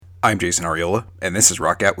I'm Jason Ariola, and this is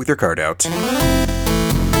Rock Out with Your Card Out.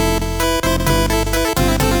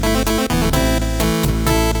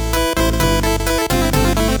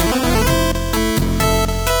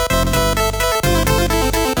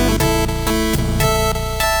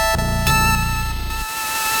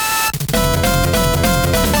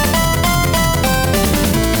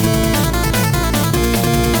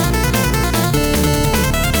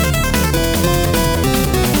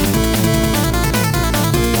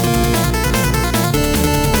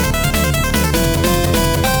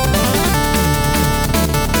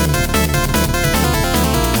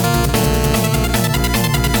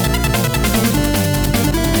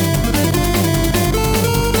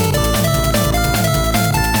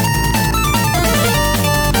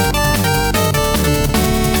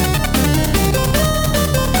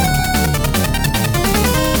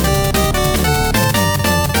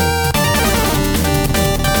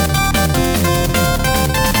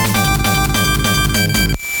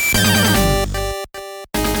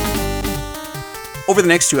 Over the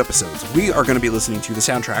next two episodes, we are going to be listening to the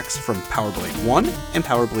soundtracks from Power Blade 1 and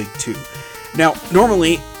Power Blade 2. Now,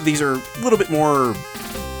 normally, these are a little bit more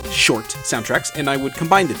short soundtracks, and I would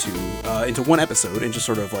combine the two into one episode and just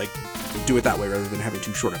sort of like do it that way rather than having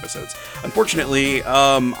two short episodes. Unfortunately,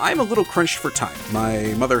 I'm a little crunched for time.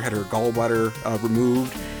 My mother had her gallbladder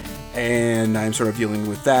removed, and I'm sort of dealing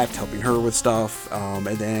with that, helping her with stuff, and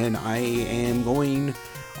then I am going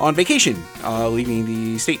on vacation, leaving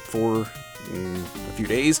the state for a few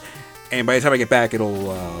days, and by the time I get back,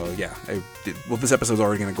 it'll, this episode's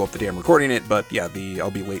already going to go up the day I'm recording it, but yeah,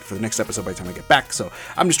 I'll be late for the next episode by the time I get back, so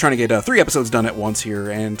I'm just trying to get 3 episodes done at once here,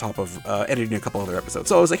 and top of editing a couple other episodes.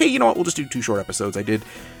 So I was like, hey, you know what, we'll just do 2 short episodes. I did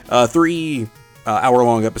 3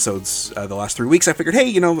 hour-long episodes the last 3 weeks. I figured,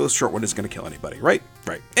 hey, the short one isn't going to kill anybody, right?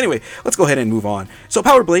 Right. Anyway, let's go ahead and move on. So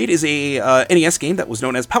Power Blade is a NES game that was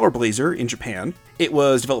known as Power Blazer in Japan. It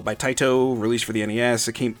was developed by Taito, released for the NES.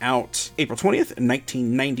 It came out April 20th,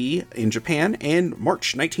 1990 in Japan, and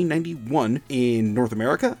March 1991 in North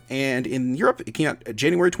America. And in Europe, it came out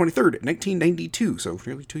January 23rd, 1992, so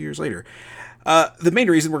nearly 2 years later. The main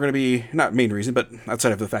reason we're going to be, not main reason, but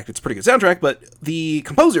outside of the fact it's a pretty good soundtrack, but the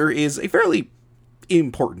composer is a fairly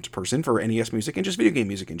important person for NES music and just video game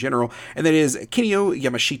music in general, and that is Kinyo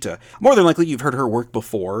Yamashita. More than likely, you've heard her work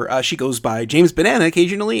before. She goes by James Banana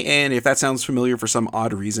occasionally, and if that sounds familiar for some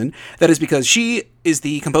odd reason, that is because she is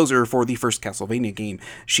the composer for the first Castlevania game.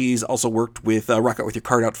 She's also worked with Rock Out With Your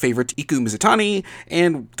Card Out favorite Iku Mizutani,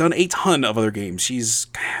 and done a ton of other games.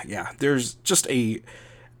 There's just a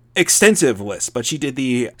extensive list, but she did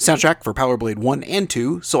the soundtrack for Power Blade 1 and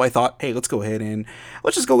 2, so I thought, hey, let's go ahead and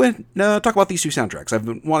talk about these 2 soundtracks. I've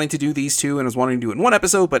been wanting to do these 2, and I was wanting to do it in one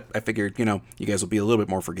episode, but I figured, you guys will be a little bit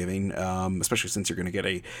more forgiving, especially since you're going to get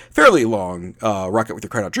a fairly long Rock Out With Your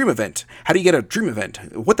Card Out dream event. How do you get a dream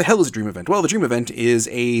event? What the hell is a dream event? Well, the dream event is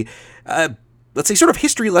a let's say, sort of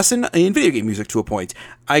history lesson in video game music to a point.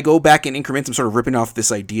 I go back in increments. I'm sort of ripping off this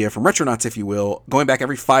idea from Retronauts, if you will, going back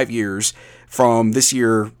every 5 years from this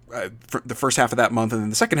year, for the first half of that month, and then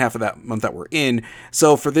the second half of that month that we're in.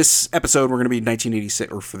 So for this episode, we're going to be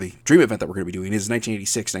 1986, or for the dream event that we're going to be doing is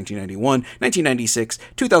 1986, 1991, 1996,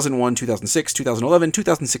 2001, 2006, 2011,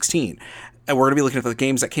 2016. And we're going to be looking at the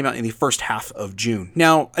games that came out in the first half of June.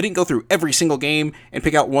 Now, I didn't go through every single game and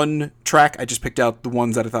pick out one track. I just picked out the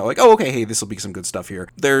ones that I thought, like, oh, okay, hey, this will be some good stuff here.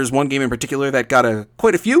 There's one game in particular that got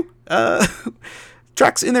quite a few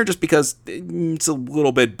tracks in there just because it's a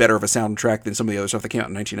little bit better of a soundtrack than some of the other stuff that came out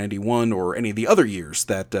in 1991 or any of the other years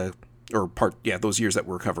that those years that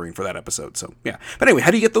we're covering for that episode. So, yeah. But anyway, how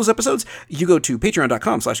do you get those episodes? You go to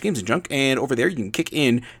patreon.com/gamesandjunk, and over there you can kick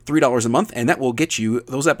in $3 a month, and that will get you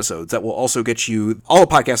those episodes. That will also get you all the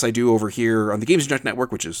podcasts I do over here on the Games and Junk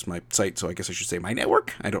Network, which is my site, so I guess I should say my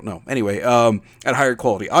network? I don't know. Anyway, at higher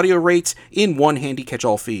quality audio rates in one handy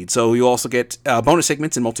catch-all feed. So you'll also get bonus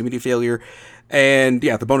segments in Multimedia Failure, and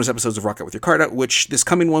yeah, the bonus episodes of Rock Out With Your Card Out, which this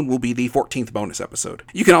coming one will be the 14th bonus episode.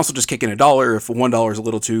 You can also just kick in $1 if $1 is a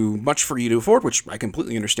little too much for you to afford, which I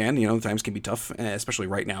completely understand. Times can be tough, especially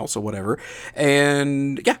right now, so whatever.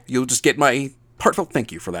 And yeah, you'll just get my heartfelt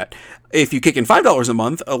thank you for that. If you kick in $5 a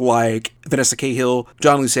month, like Vanessa Cahill,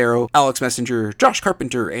 John Lucero, Alex Messenger, Josh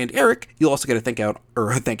Carpenter, and Eric, you'll also get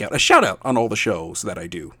a shout out on all the shows that I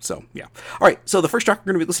do. So yeah. All right. So the first track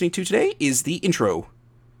we're going to be listening to today is the intro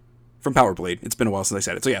from Power Blade. It's been a while since I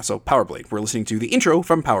said it. So yeah, so Power Blade. We're listening to the intro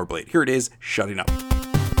from Power Blade. Here it is, Shutting Up.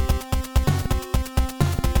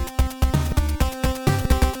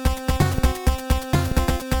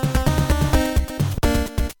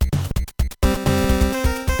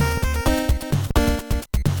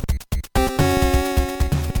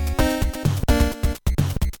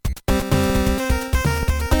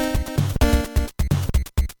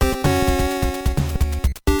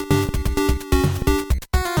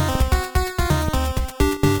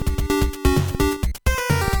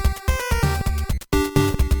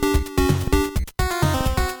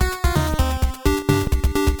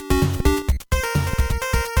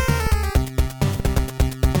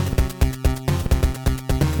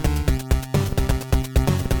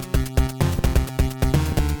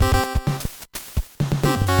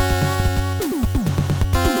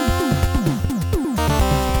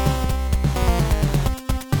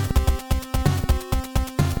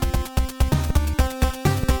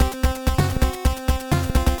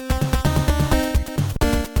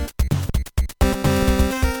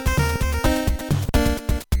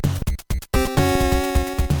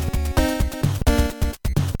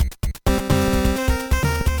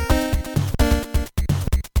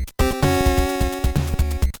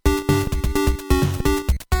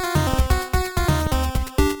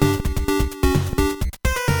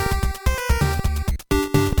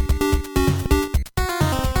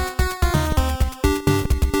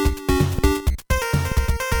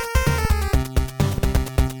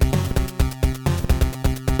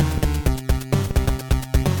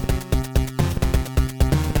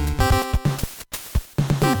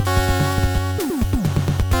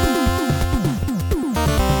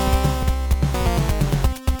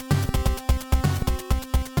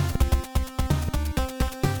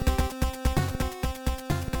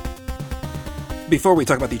 Before we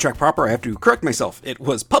talk about the track proper, I have to correct myself. It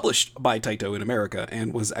was published by Taito in America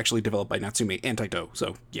and was actually developed by Natsume and Taito.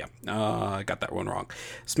 So yeah, I got that one wrong.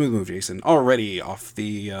 Smooth move, Jason. Already off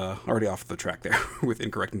the track there with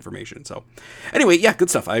incorrect information. So anyway, yeah, good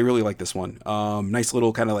stuff. I really like this one. Nice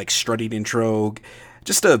little kind of like strutting intro.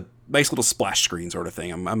 Just a nice little splash screen sort of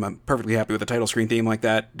thing. I'm perfectly happy with a title screen theme like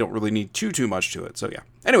that. Don't really need too much to it. So yeah.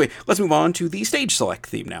 Anyway, let's move on to the stage select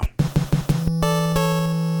theme now.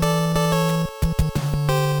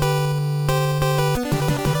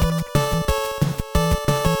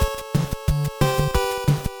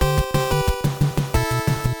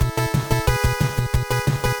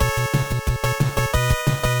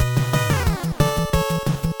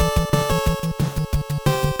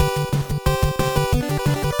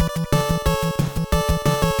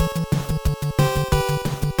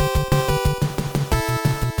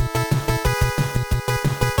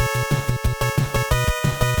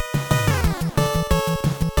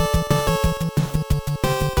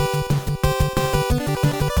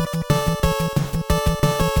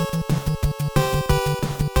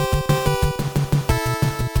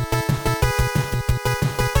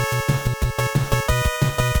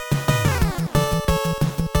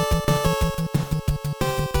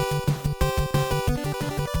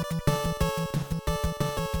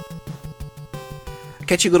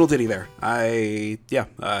 Catchy little ditty there.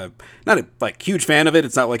 Not a huge fan of it.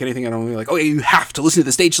 It's not like anything I don't really like, oh yeah, you have to listen to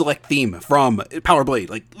the stage select theme from Power Blade.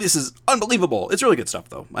 Like, this is unbelievable. It's really good stuff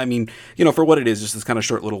though. I mean, for what it is, just this kind of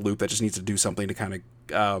short little loop that just needs to do something to kind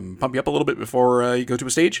of pump you up a little bit before you go to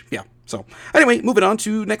a stage. Yeah. So anyway, moving on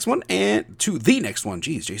to next one and to the next one.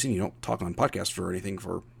 Jeez, Jason, you don't talk on podcasts or anything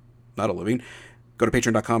for not a living. Go to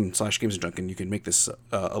patreon.com/gamesandjunk and you can make this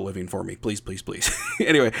a living for me. Please, please, please.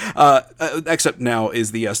 Anyway, next up now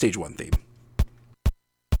is the stage 1 theme.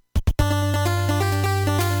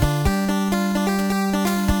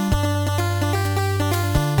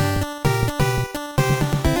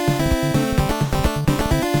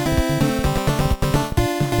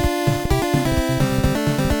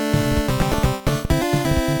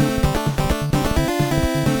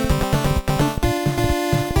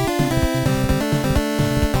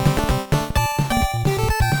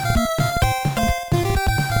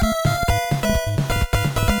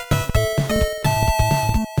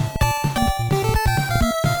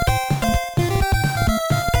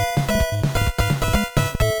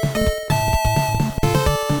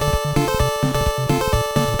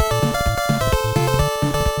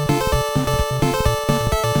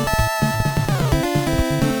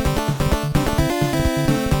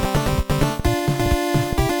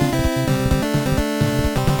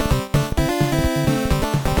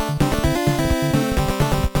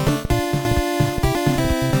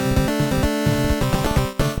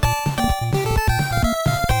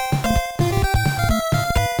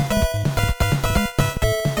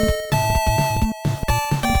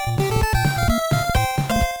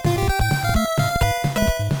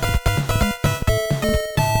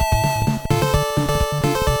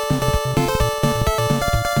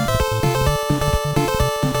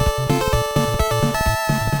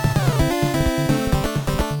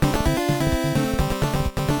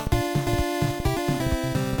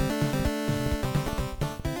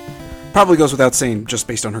 Probably goes without saying, just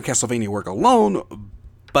based on her Castlevania work alone,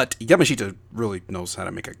 but Yamashita really knows how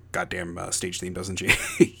to make a goddamn stage theme, doesn't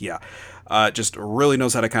she? Yeah. Just really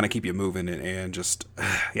knows how to kind of keep you moving and just,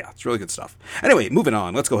 yeah, it's really good stuff. Anyway, moving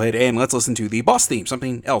on. Let's go ahead and let's listen to the boss theme,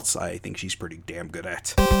 something else I think she's pretty damn good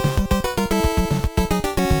at.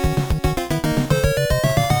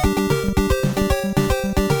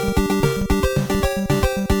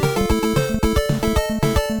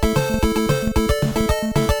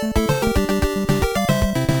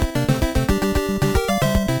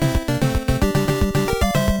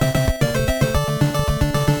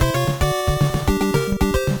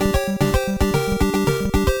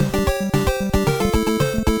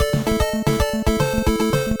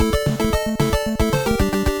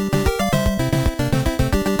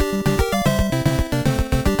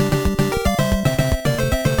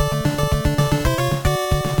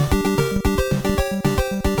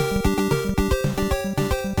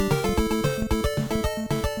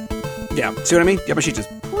 Yeah, see what I mean? Yamashita's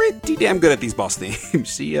pretty damn good at these boss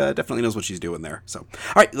themes. She definitely knows what she's doing there. So, all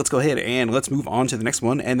right, let's go ahead and let's move on to the next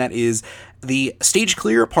one, and that is the Stage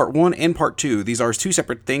Clear Part 1 and Part 2. These are two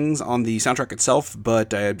separate things on the soundtrack itself,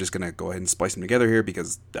 but I'm just going to go ahead and splice them together here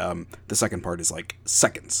because the second part is like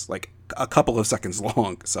seconds, like a couple of seconds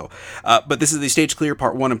long. So, but this is the stage clear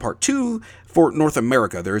part 1 and part 2 for North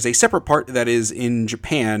America. There is a separate part that is in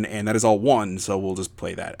Japan, and that is all one, so we'll just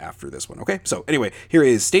play that after this one, okay? So anyway, here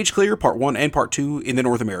is stage clear part 1 and part 2 in the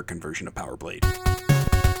North American version of Power Blade.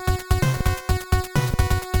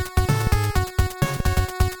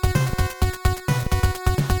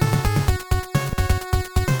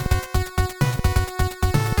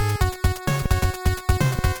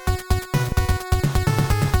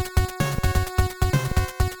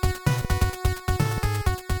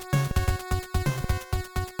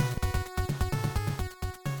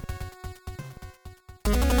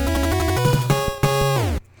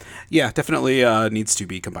 Yeah, definitely needs to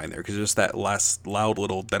be combined there, because just that last loud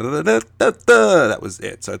little da-da-da-da-da-da, that was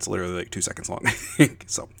it. So it's literally like 2 seconds long.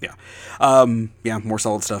 So, yeah. Yeah, more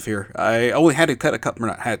solid stuff here. I only had to cut a couple,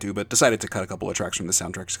 not had to, but decided to cut a couple of tracks from the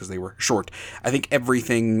soundtracks because they were short. I think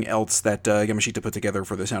everything else that Yamashita put together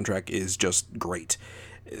for the soundtrack is just great.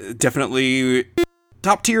 Definitely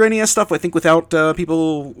top tier NES stuff, I think, without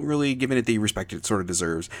people really giving it the respect it sort of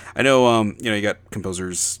deserves. I know, you got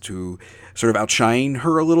composers to sort of outshine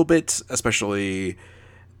her a little bit, especially,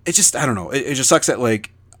 it's just, I don't know, it just sucks that, like,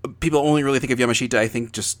 people only really think of Yamashita, I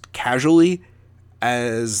think, just casually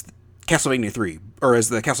as Castlevania 3, or as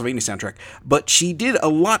the Castlevania soundtrack, but she did a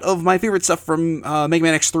lot of my favorite stuff from Mega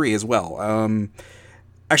Man X3 as well.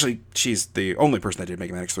 Actually, she's the only person that did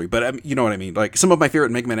Mega Man X3, but you know what I mean. Like, some of my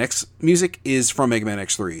favorite Mega Man X music is from Mega Man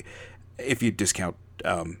X3, if you discount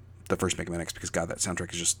the first Mega Man X, because, God, that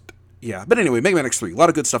soundtrack is just, yeah. But anyway, Mega Man X3, a lot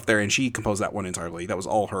of good stuff there, and she composed that one entirely. That was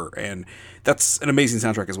all her, and that's an amazing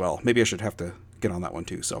soundtrack as well. Maybe I should have to get on that one,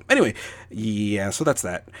 too. So, anyway, yeah, so that's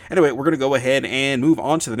that. Anyway, we're going to go ahead and move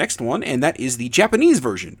on to the next one, and that is the Japanese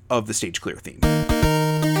version of the Stage Clear theme.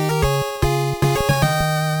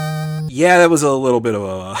 Yeah, that was a little bit of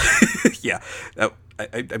a... yeah,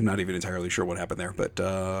 I'm not even entirely sure what happened there, but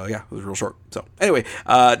yeah, it was real short. So anyway,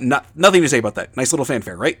 nothing to say about that. Nice little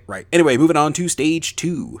fanfare, right? Right. Anyway, moving on to stage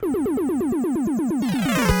 2.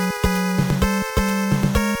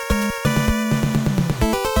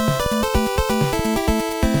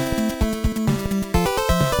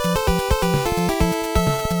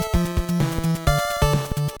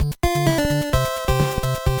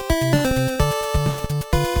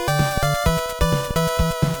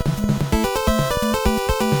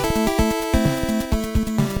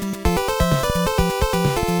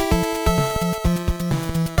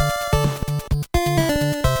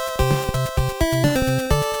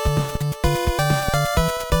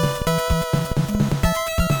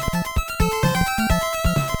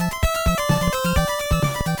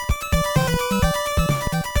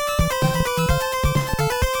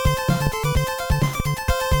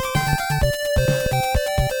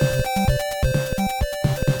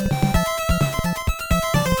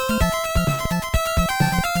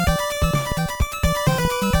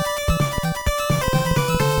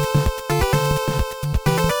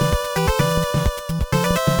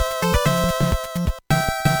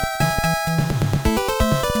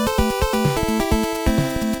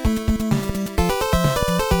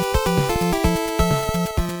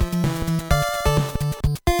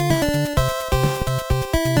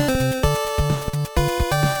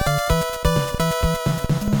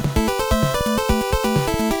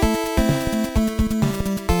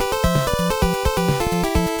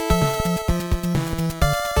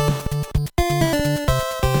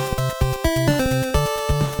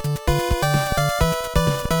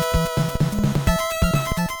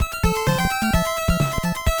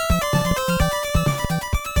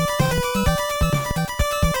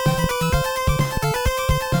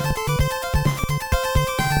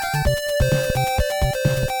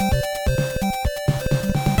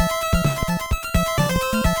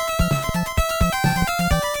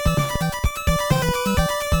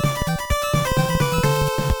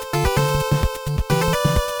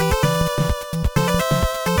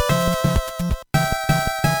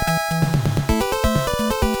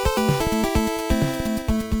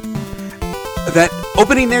 That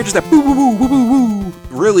opening there, just that boo boo boo boo boo boo,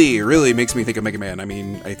 really makes me think of Mega Man. I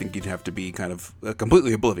mean, I think you'd have to be kind of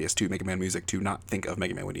completely oblivious to Mega Man music to not think of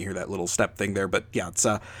Mega Man when you hear that little step thing there. But yeah, it's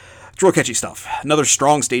real catchy stuff. Another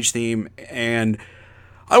strong stage theme, and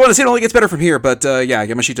I want to say it only gets better from here. But yeah,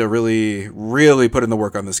 Yamashita really put in the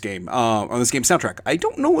work on this game soundtrack. I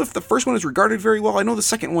don't know if the first one is regarded very well. I know the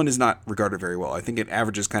second one is not regarded very well. I think it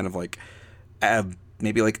averages kind of like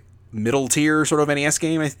maybe like middle tier sort of NES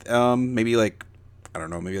game. Maybe like, I don't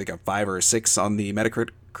know, maybe like a 5 or a 6 on the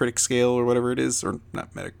Metacritic scale or whatever it is, or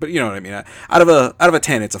not Metacritic, but you know what I mean. Out of a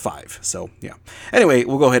 10, it's a 5. So yeah. Anyway,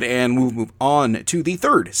 we'll go ahead and move on to the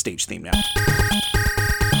third stage theme now.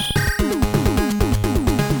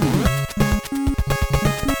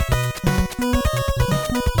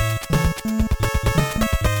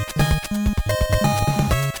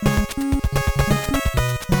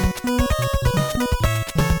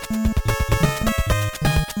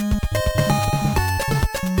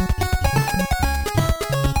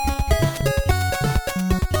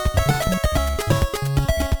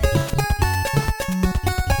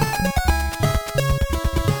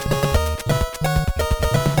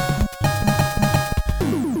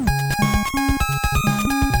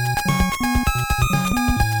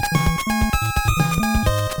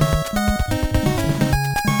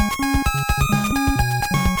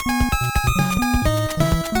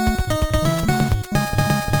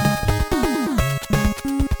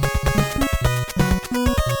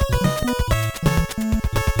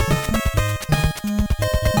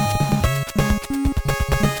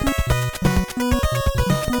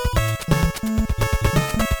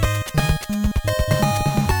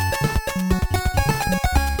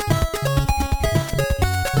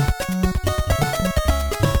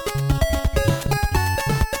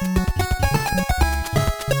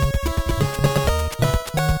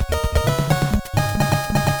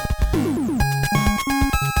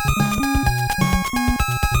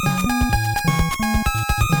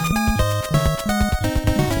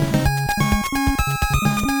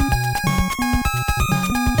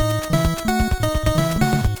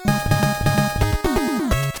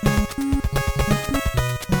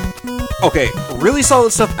 Okay, really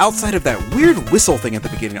solid stuff outside of that weird whistle thing at the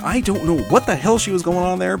beginning. I don't know what the hell she was going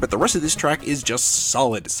on there, but the rest of this track is just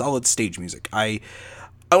solid stage music. I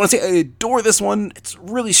want to say I adore this one. It's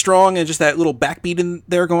really strong, and just that little backbeat in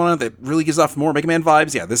there going on that really gives off more Mega Man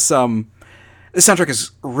vibes. Yeah, this soundtrack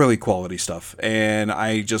is really quality stuff, and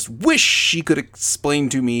I just wish she could explain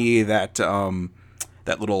to me that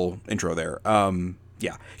that little intro there.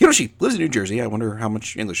 Yeah. You know, she lives in New Jersey. I wonder how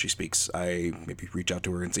much English she speaks. I maybe reach out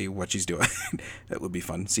to her and see what she's doing. That would be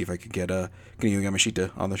fun. See if I could get Kanye Yamashita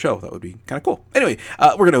on the show. That would be kind of cool. Anyway,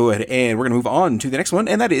 we're going to go ahead and we're going to move on to the next one,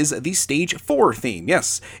 and that is the Stage 4 theme.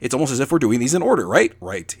 Yes, it's almost as if we're doing these in order, right?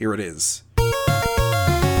 Right. Here it is.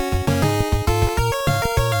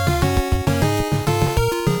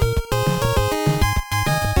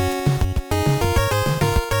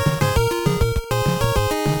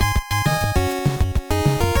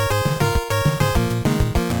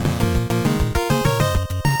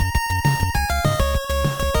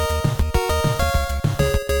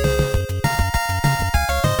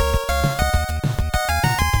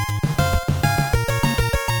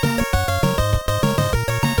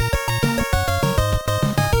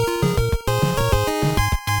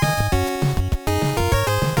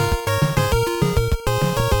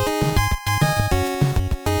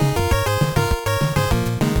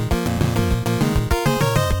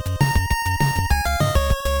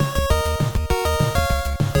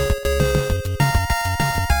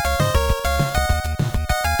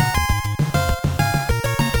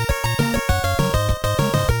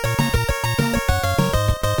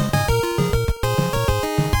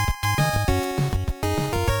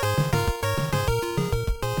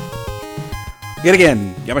 Yet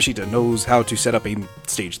again, Yamashita knows how to set up a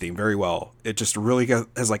stage theme very well. It just really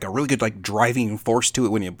has like a really good like driving force to it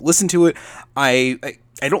when you listen to it. I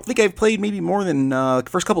don't think I've played maybe more than the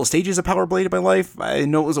first couple of stages of Power Blade in my life. I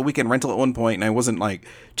know it was a weekend rental at one point, and I wasn't like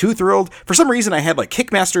too thrilled. For some reason, I had like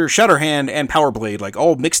Kickmaster, Shatterhand, and Power Blade like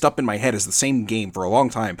all mixed up in my head as the same game for a long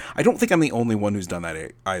time. I don't think I'm the only one who's done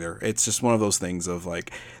that either. It's just one of those things of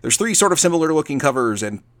like there's three sort of similar looking covers,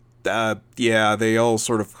 and yeah, they all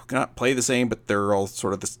sort of not play the same, but they're all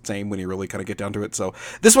sort of the same when you really kind of get down to it. So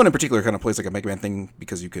this one in particular kind of plays like a Mega Man thing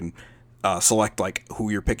because you can select like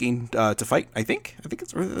who you're picking to fight. I think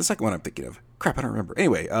it's the second one I'm thinking of. Crap, I don't remember.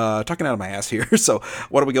 Anyway, talking out of my ass here. So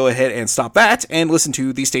why don't we go ahead and stop that and listen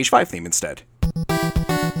to the Stage 5 theme instead.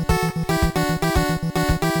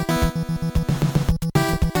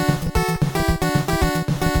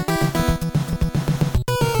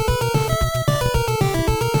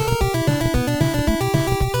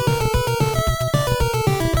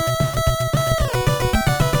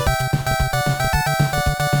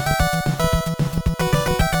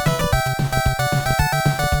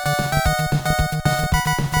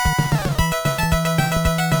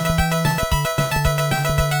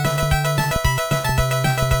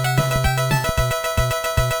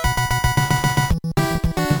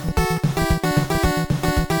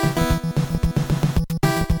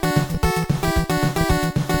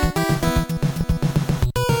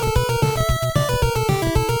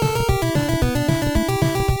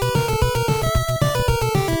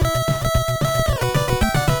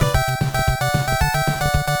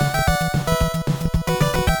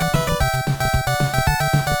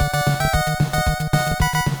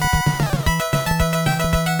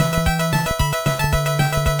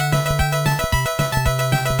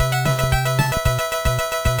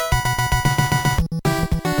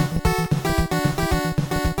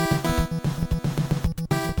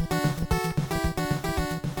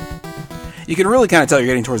 You can really kind of tell you're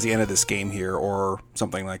getting towards the end of this game here, or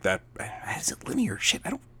something like that. Is it linear? Shit, I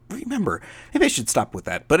don't remember. Maybe I should stop with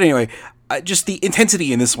that. But anyway, just the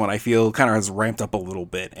intensity in this one, I feel, kind of has ramped up a little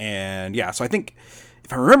bit. And yeah, so I think,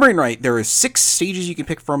 if I'm remembering right, there is 6 stages you can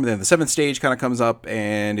pick from, and then the 7th stage kind of comes up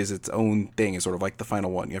and is its own thing. It's sort of like the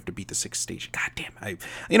final one. You have to beat the 6th stage. God damn.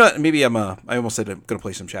 You know what? Maybe I almost said I'm going to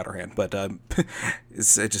play some Shatterhand, but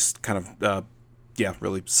it's just kind of... yeah,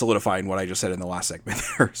 really solidifying what I just said in the last segment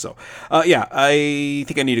there. So, yeah, I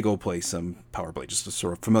think I need to go play some Power Blade just to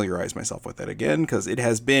sort of familiarize myself with it again, because it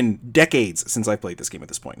has been decades since I played this game at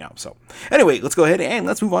this point now. So, anyway, let's go ahead and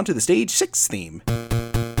let's move on to the Stage 6 theme.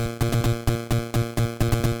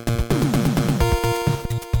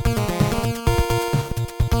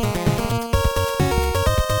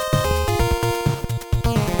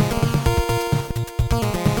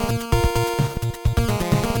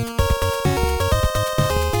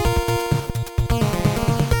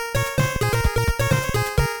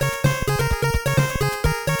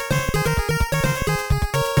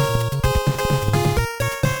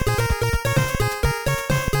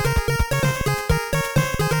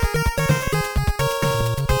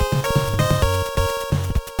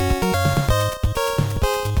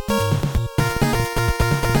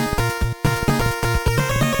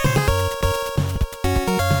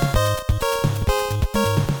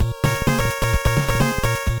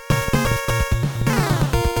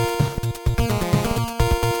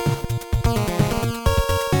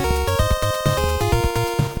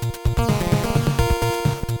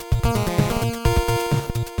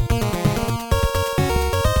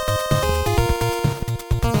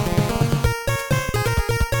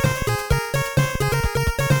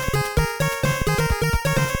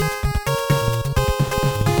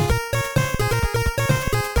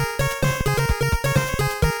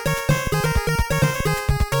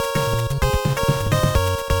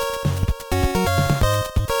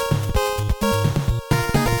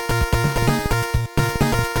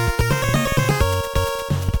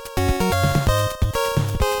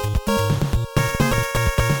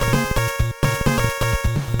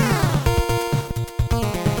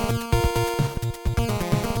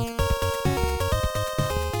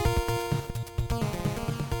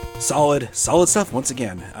 Solid stuff once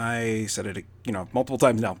again. I said it, multiple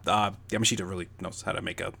times now. Yamashita really knows how to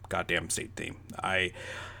make a goddamn stage theme.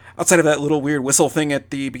 Outside of that little weird whistle thing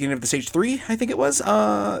at the beginning of the stage 3, I think it was,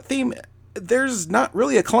 theme, there's not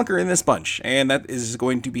really a clunker in this bunch, and that is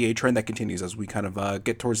going to be a trend that continues as we kind of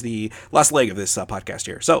get towards the last leg of this podcast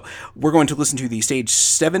here. So we're going to listen to the stage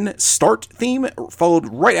 7 start theme, followed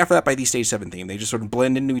right after that by the stage 7 theme. They just sort of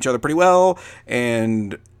blend into each other pretty well,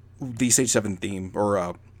 and the stage 7 theme,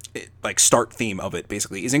 or start theme of it,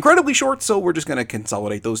 basically, is incredibly short, so we're just going to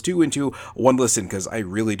consolidate those two into one listen, because I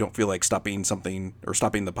really don't feel like stopping something, or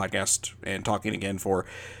stopping the podcast and talking again or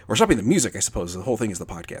stopping the music, I suppose. The whole thing is the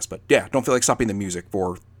podcast, but yeah, don't feel like stopping the music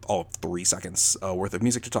for all 3 seconds worth of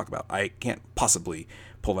music to talk about. I can't possibly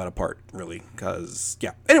pull that apart, really, because,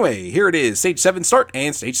 yeah. Anyway, here it is, stage 7 start,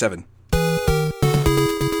 and stage 7.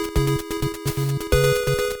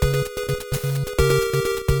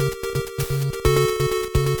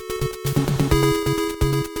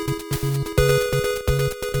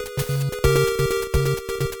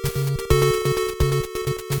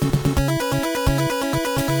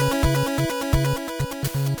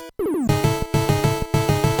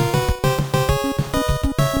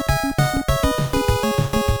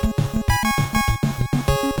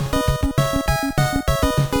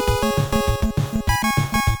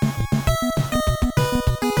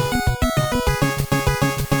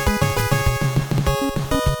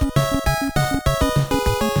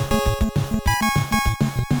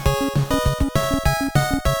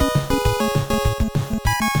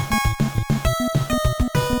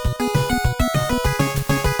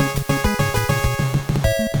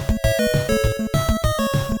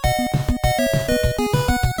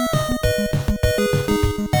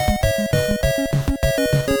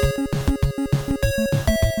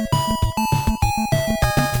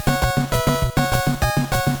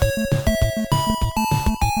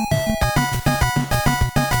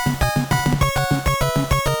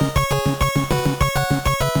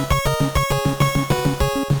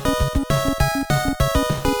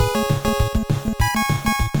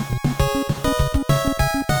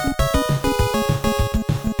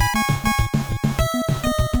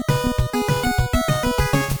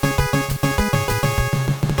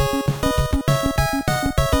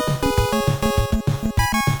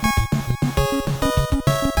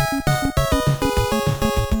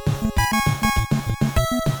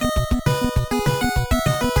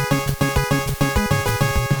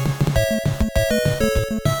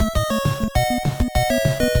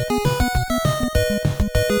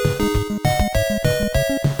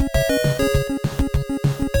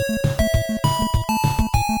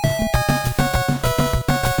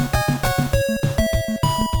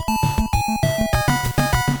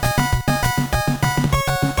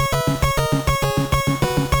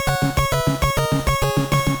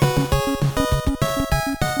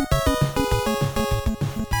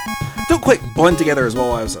 Blend together as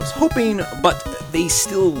well as I was hoping, but they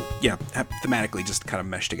still, have thematically just kind of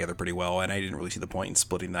mesh together pretty well, and I didn't really see the point in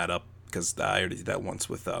splitting that up, because I already did that once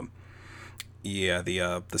with, the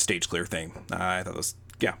stage clear thing. I thought it was,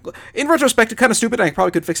 in retrospect, it's kind of stupid. I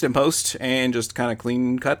probably could fix it in post and just kind of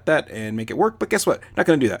clean cut that and make it work, but guess what? Not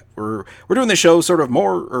going to do that. We're doing this show sort of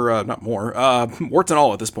not more, warts and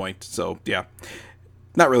all at this point, so, yeah.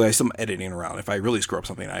 Not really, I still editing around. If I really screw up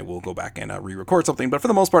something, I will go back and re-record something. But for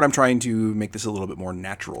the most part, I'm trying to make this a little bit more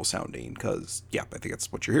natural sounding. Because, I think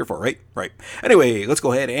that's what you're here for, right? Right. Anyway, let's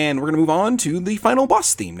go ahead and we're going to move on to the final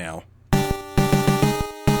boss theme now.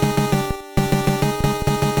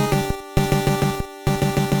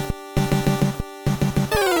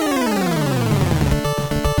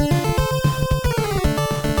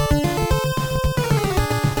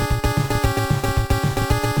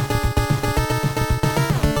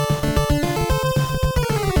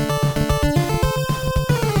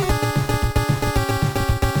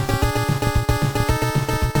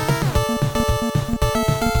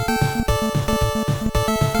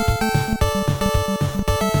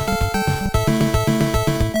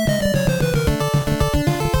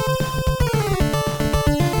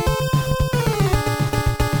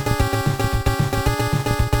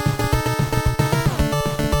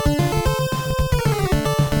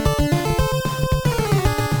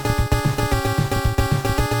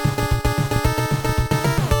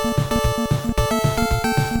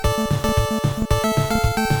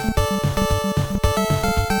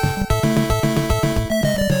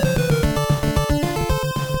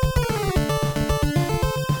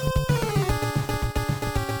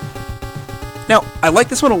 Now, I like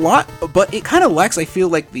this one a lot, but it kind of lacks, I feel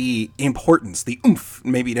like, the importance, the oomph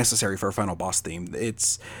maybe necessary for a final boss theme.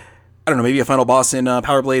 It's I don't know, maybe a final boss in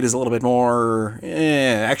Power Blade is a little bit more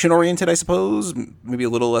action-oriented, I suppose. Maybe a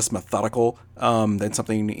little less methodical than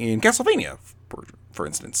something in Castlevania, for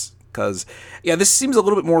instance. Because, yeah, this seems a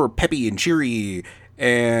little bit more peppy and cheery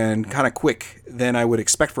and kind of quick than I would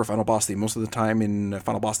expect for a final boss theme. Most of the time in a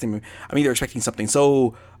final boss theme, I'm either expecting something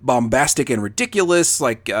so bombastic and ridiculous,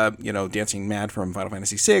 like, Dancing Mad from Final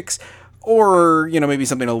Fantasy VI, or, maybe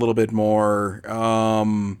something a little bit more...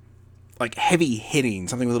 like heavy hitting,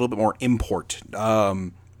 something with a little bit more import.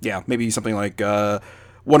 Maybe something like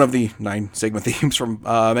one of the 9 Sigma themes from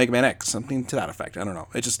Mega Man X, something to that effect. I don't know.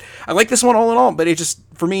 I like this one all in all, but it just,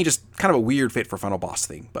 for me, just kind of a weird fit for final boss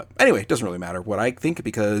theme. But anyway, it doesn't really matter what I think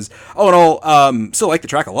because, all in all, still like the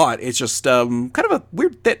track a lot. It's just kind of a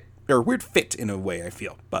weird fit in a way, I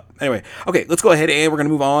feel. But anyway, okay, let's go ahead and we're going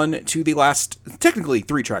to move on to the last, technically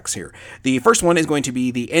 3 tracks here. The first one is going to be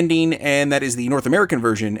the ending, and that is the North American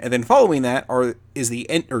version, and then following that is the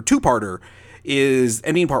two-parter, is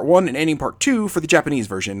ending part 1 and ending part 2 for the Japanese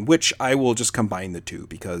version, which I will just combine the two,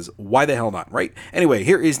 because why the hell not, right? Anyway,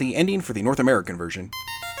 here is the ending for the North American version.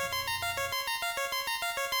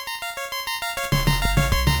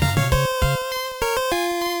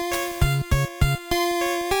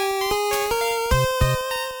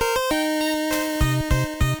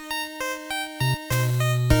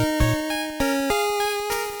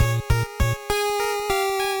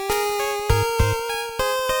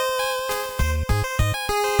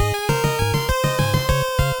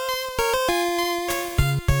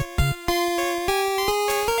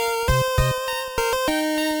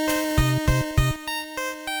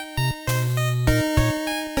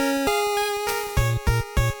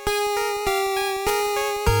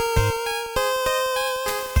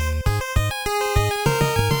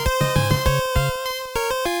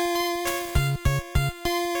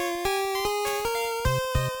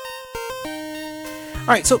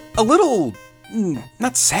 All right, so a little,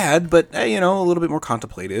 not sad, but, a little bit more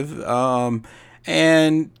contemplative. But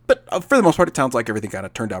for the most part, it sounds like everything kind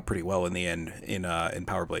of turned out pretty well in the end in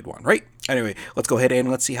Power Blade 1, right? Anyway, let's go ahead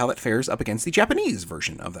and let's see how that fares up against the Japanese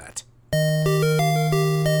version of that.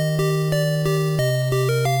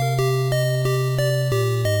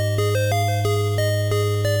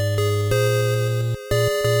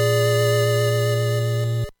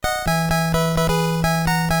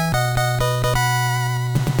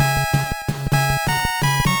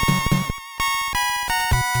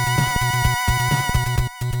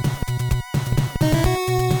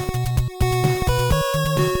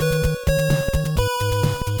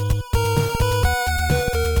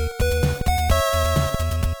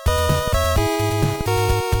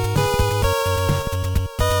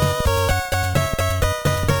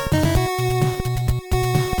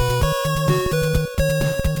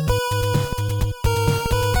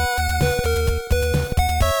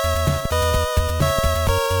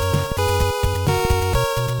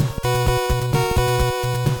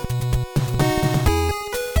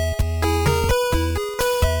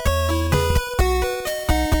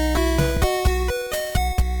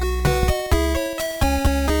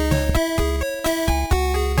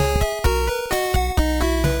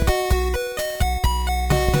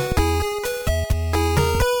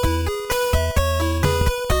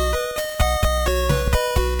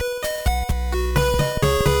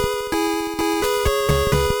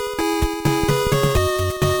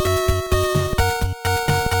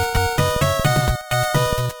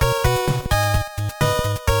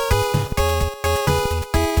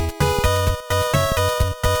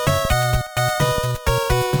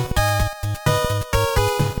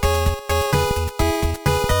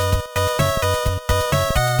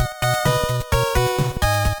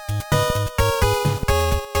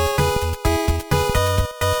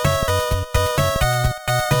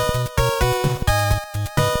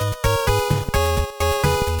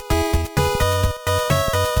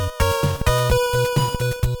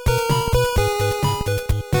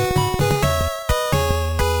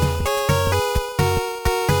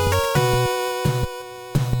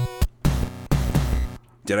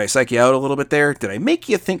 Did I psych you out a little bit there? Did I make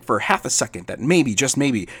you think for half a second that maybe, just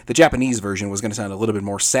maybe, the Japanese version was going to sound a little bit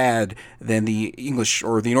more sad than the English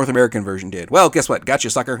or the North American version did? Well, guess what? Got you,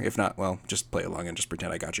 sucker. If not, well, just play along and just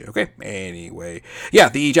pretend I got you, okay? Anyway, yeah,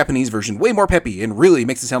 the Japanese version, way more peppy and really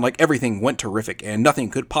makes it sound like everything went terrific and nothing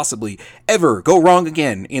could possibly ever go wrong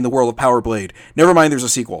again in the world of Power Blade. Never mind, there's a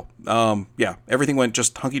sequel. Yeah, everything went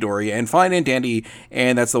just hunky-dory and fine and dandy,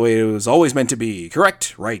 and that's the way it was always meant to be.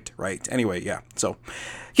 Correct? Right. Anyway, yeah, so...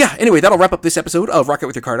 Yeah, anyway, that'll wrap up this episode of Rocket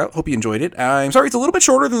With Your Card Out. Hope you enjoyed it. I'm sorry it's a little bit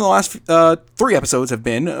shorter than the last 3 episodes have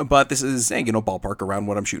been, but this is, ballpark around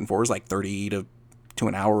what I'm shooting for is like 30 to to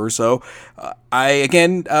an hour or so.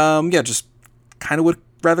 Just kind of would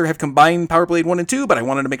rather have combined Power Blade 1 and 2, but I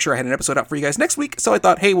wanted to make sure I had an episode out for you guys next week, so I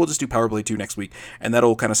thought, hey, we'll just do Power Blade 2 next week, and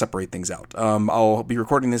that'll kind of separate things out. I'll be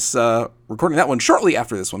recording that one shortly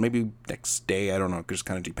after this one, maybe next day, I don't know, it just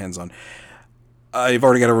kind of depends on... I've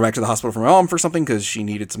already got to go back to the hospital for my mom for something because she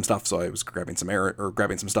needed some stuff, so I was grabbing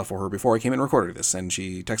some stuff for her before I came in and recorded this, and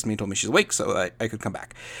she texted me and told me she's awake, so I could come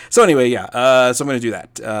back. So anyway, so I'm going to do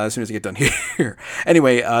that as soon as I get done here.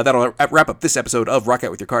 Anyway, that'll wrap up this episode of Rock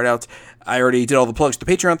Out With Your Card Out. I already did all the plugs to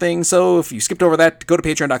the Patreon thing, so if you skipped over that, go to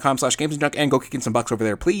patreon.com/gamesandjunk and go kick in some bucks over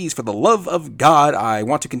there, please, for the love of God. I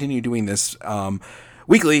want to continue doing this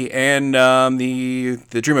weekly, and the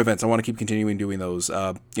dream events, I want to keep continuing doing those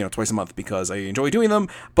twice a month because I enjoy doing them.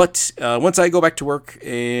 But once I go back to work,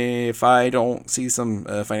 if I don't see some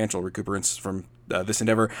financial recuperance from this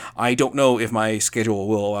endeavor, I don't know if my schedule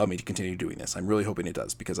will allow me to continue doing this. I'm really hoping it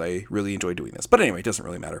does because I really enjoy doing this. But anyway, it doesn't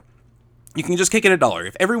really matter. You can just kick in $1.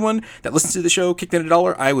 If everyone that listens to the show kicked in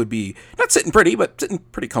 $1, I would be not sitting pretty, but sitting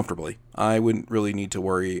pretty comfortably. I wouldn't really need to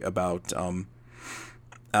worry about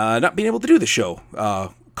not being able to do the show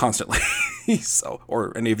constantly,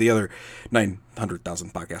 or any of the other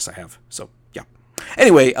 900,000 podcasts I have. So, yeah.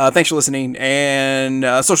 Anyway, thanks for listening, and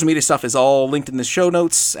social media stuff is all linked in the show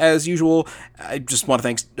notes, as usual. I just want to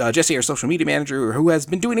thank Jesse, our social media manager, who has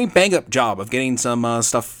been doing a bang-up job of getting some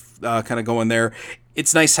stuff kind of going there.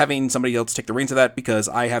 It's nice having somebody else take the reins of that because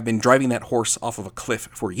I have been driving that horse off of a cliff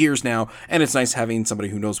for years now, and it's nice having somebody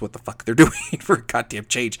who knows what the fuck they're doing for a goddamn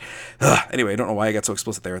change. Anyway, I don't know why I got so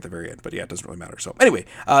explicit there at the very end, but yeah, it doesn't really matter. So anyway,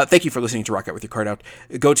 thank you for listening to Rock Out With Your Card Out.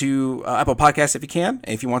 Go to Apple Podcasts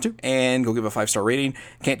if you want to, and go give a 5-star rating.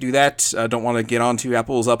 Can't do that. Don't want to get onto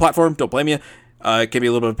Apple's platform. Don't blame you. It can be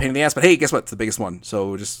a little bit of a pain in the ass, but hey, guess what? It's the biggest one,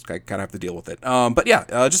 so just I kind of have to deal with it. But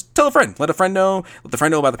yeah, just tell a friend. Let a friend know. Let the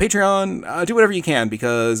friend know about the Patreon. Do whatever you can,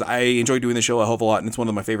 because I enjoy doing the show a hell of a lot, and it's one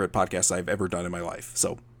of my favorite podcasts I've ever done in my life.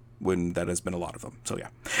 So, when that has been a lot of them. So yeah.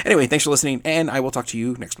 Anyway, thanks for listening, and I will talk to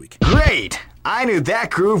you next week. Great! I knew that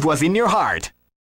groove was in your heart.